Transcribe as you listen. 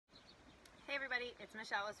Hey everybody, it's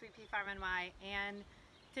Michelle with Sweet Pea Farm NY, and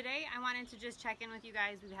today I wanted to just check in with you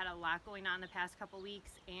guys. We've had a lot going on the past couple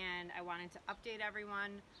weeks and I wanted to update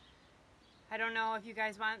everyone. I don't know if you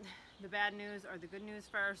guys want the bad news or the good news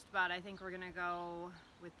first, but I think we're gonna go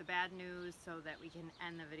with the bad news so that we can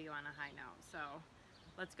end the video on a high note. So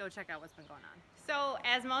let's go check out what's been going on. So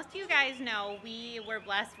as most of you guys know, we were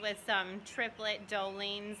blessed with some triplet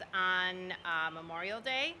doelings on Memorial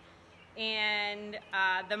Day. And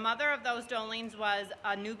the mother of those doelings was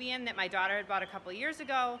a Nubian that my daughter had bought a couple years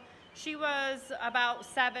ago. She was about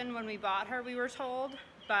 7 when we bought her, we were told,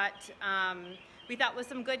 but we thought with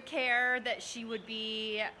some good care that she would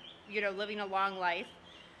be, you know, living a long life.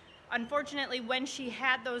 Unfortunately, when she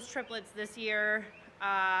had those triplets this year,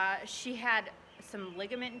 she had some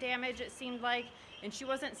ligament damage, it seemed like, and she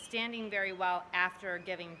wasn't standing very well after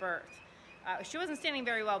giving birth. She wasn't standing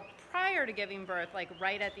very well prior to giving birth, like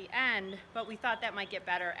right at the end, but we thought that might get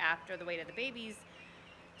better after the weight of the babies.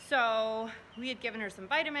 So we had given her some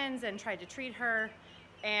vitamins and tried to treat her,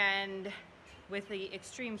 and with the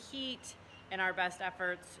extreme heat and our best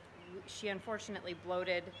efforts, she unfortunately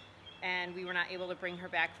bloated and we were not able to bring her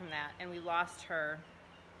back from that, and we lost her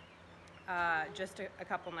just a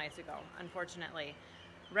couple nights ago, unfortunately.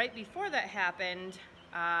 Right before that happened,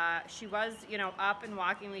 she was, you know, up and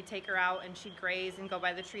walking. We'd take her out and she'd graze and go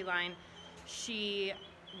by the tree line. She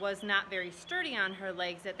was not very sturdy on her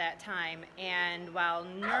legs at that time, and while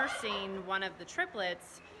nursing one of the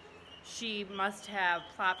triplets, she must have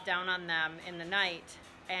plopped down on them in the night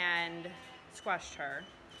and squashed her.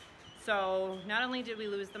 So not only did we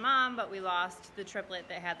lose the mom, but we lost the triplet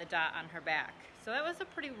that had the dot on her back. So that was a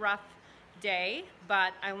pretty rough day,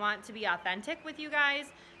 but I want to be authentic with you guys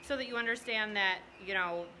so that you understand that, you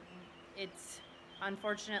know, it's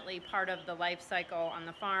unfortunately part of the life cycle on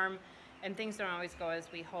the farm, and things don't always go as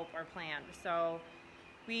we hope or planned. So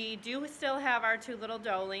we do still have our 2 little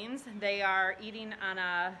doelings. They are eating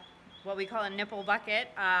on what we call a nipple bucket.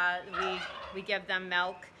 We give them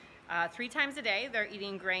milk 3 times a day. They're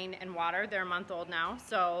eating grain and water. They're a month old now,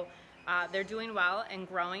 so they're doing well and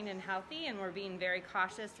growing and healthy, and we're being very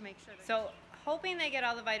cautious to make sure. So hoping they get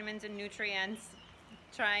all the vitamins and nutrients,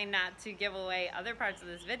 trying not to give away other parts of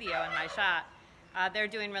this video in my shot. They're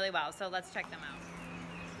doing really well, so let's check them out.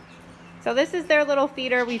 So this is their little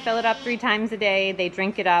feeder. We fill it up 3 times a day. They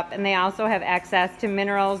drink it up, and they also have access to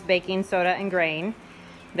minerals, baking soda, and grain.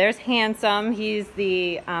 There's Handsome. He's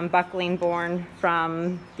the buckling born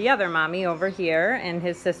from the other mommy over here, and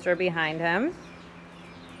his sister behind him.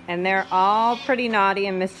 And they're all pretty naughty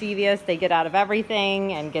and mischievous. They get out of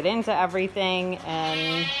everything and get into everything,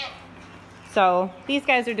 and so these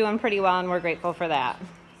guys are doing pretty well, and we're grateful for that.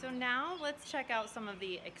 So now let's check out some of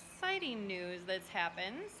the exciting news that's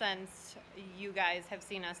happened since you guys have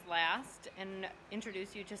seen us last, and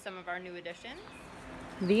introduce you to some of our new additions.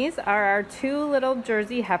 These are our 2 little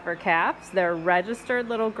Jersey heifer calves. They're registered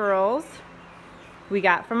little girls we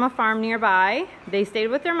got from a farm nearby. They stayed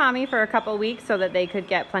with their mommy for a couple weeks so that they could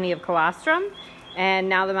get plenty of colostrum, and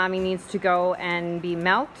now the mommy needs to go and be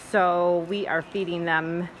milked, so we are feeding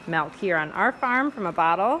them milk here on our farm from a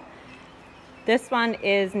bottle. This one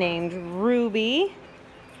is named Ruby.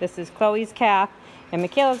 This is Chloe's calf, and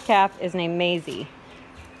Michaela's calf is named Maisie.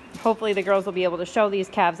 Hopefully the girls will be able to show these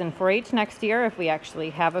calves in 4-H next year if we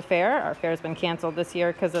actually have a fair. Our fair's been canceled this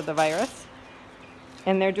year because of the virus.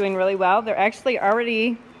 And they're doing really well. They're actually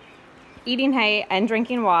already eating hay and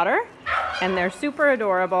drinking water, and they're super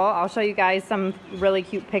adorable. I'll show you guys some really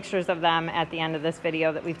cute pictures of them at the end of this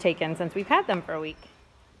video that we've taken since we've had them for a week.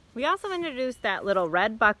 We also introduced that little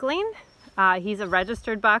red buckling. He's a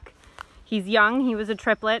registered buck. He's young. He was a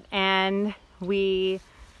triplet, and we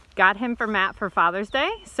got him for Matt for Father's Day,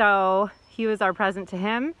 so he was our present to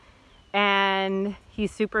him, and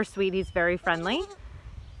he's super sweet. He's very friendly,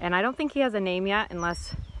 and I don't think he has a name yet.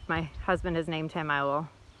 Unless my husband has named him, I will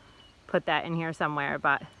put that in here somewhere.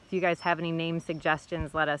 But if you guys have any name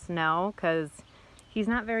suggestions, let us know, because he's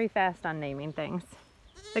not very fast on naming things.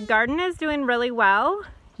 The garden is doing really well.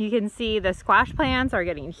 You can see the squash plants are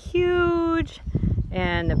getting huge,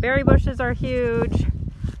 and the berry bushes are huge.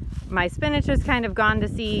 My spinach has kind of gone to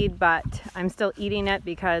seed, but I'm still eating it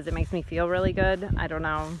because it makes me feel really good. I don't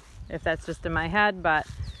know if that's just in my head, but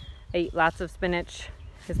I eat lots of spinach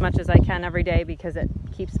as much as I can every day because it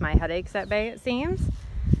keeps my headaches at bay, it seems.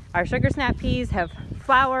 Our sugar snap peas have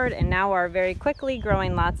flowered and now are very quickly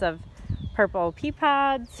growing lots of purple pea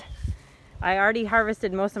pods. I already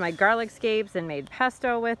harvested most of my garlic scapes and made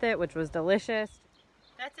pesto with it, which was delicious.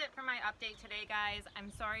 That's it for my update today, guys.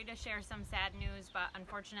 I'm sorry to share some sad news, but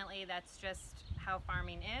unfortunately that's just how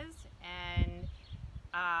farming is. And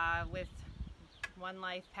with one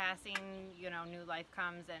life passing, you know, new life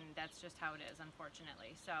comes, and that's just how it is,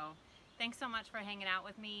 unfortunately. So thanks so much for hanging out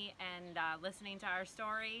with me and listening to our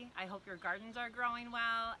story. I hope your gardens are growing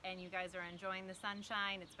well and you guys are enjoying the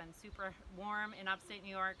sunshine. It's been super warm in upstate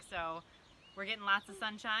New York, so we're getting lots of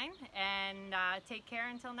sunshine. And take care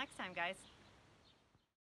until next time, guys.